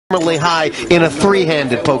abnormally high in a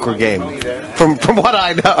three-handed poker game. From what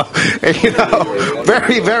I know, you know,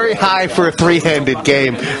 very, very high for a three-handed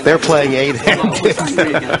game. They're playing eight-handed.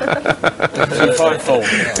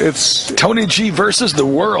 It's Tony G versus the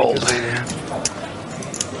world.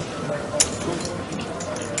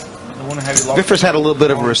 Viffer's had a little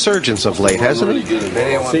bit of a resurgence of late, hasn't he?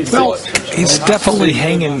 Well, he's definitely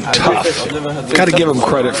hanging tough. Got to give him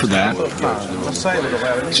credit for that.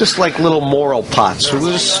 It's just like little moral pots.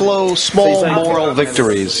 Just slow, small moral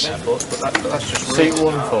victories. The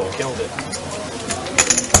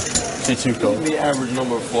average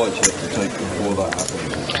number of flights you have to take before that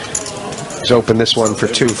happens. He's opened this one for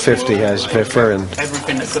 250, has Viffer, and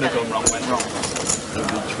everything that could have gone wrong went wrong.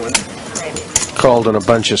 called in a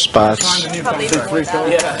bunch of spots. Yeah,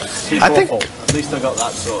 I think. At least I got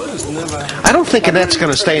that sorted. I don't think Annette's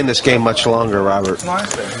going to stay in this game much longer, Robert.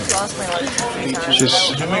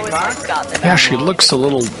 Yeah, she looks a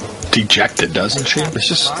little dejected, doesn't she? It's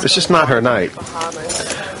just not her night.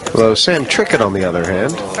 Although Sam Trickett, on the other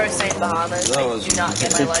hand, First night in Bahamas, like, do not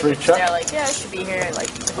get my luggage. They're like, yeah, I should be here. Like,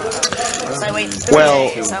 so I wait 3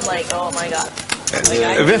 days. I'm like, oh my god.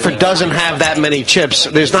 Viffer doesn't have that many chips.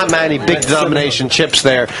 There's not many big denomination chips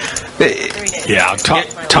there. Yeah,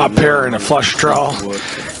 top pair and a flush draw.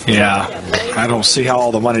 Yeah, I don't see how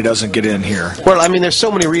all the money doesn't get in here. Well, I mean, there's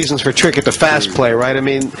so many reasons for Trickett to fast play, right? I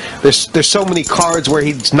mean, there's so many cards where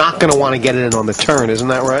he's not going to want to get it in on the turn, isn't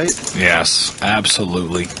that right? Yes,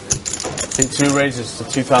 absolutely. I think 2 raises to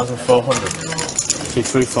 2,400.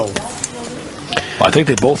 2 fold. Well, I think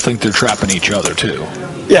they both think they're trapping each other too.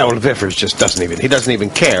 Yeah, well, Viffer just doesn't even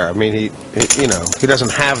care. I mean, he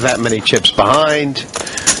doesn't have that many chips behind.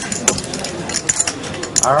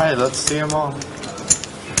 All right, let's see them all.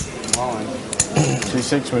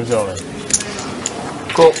 2-6 moves over.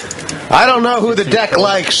 Cool. I don't know who the deck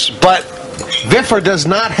likes, but Viffer does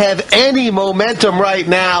not have any momentum right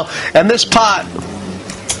now, and this pot,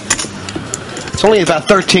 it's only about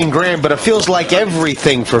 13 grand, but it feels like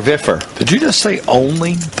everything for Viffer. Did you just say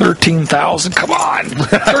only 13,000? Come on,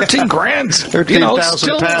 13 grand.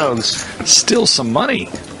 13,000 pounds. Still some money.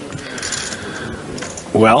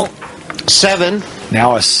 Well, 7.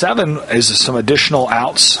 Now a 7 is some additional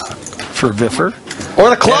outs for Viffer. Or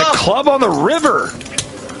the club. And a club on the river.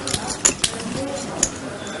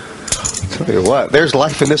 Tell you what, there's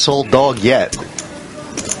life in this old dog yet.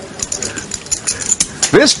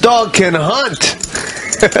 This dog can hunt.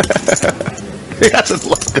 He doesn't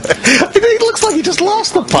look good. He looks like he just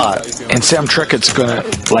lost the pot. And Sam Trickett's gonna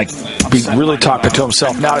be really talking to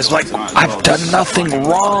himself now. He's like, I've done nothing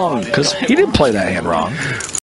wrong, because he didn't play that hand wrong.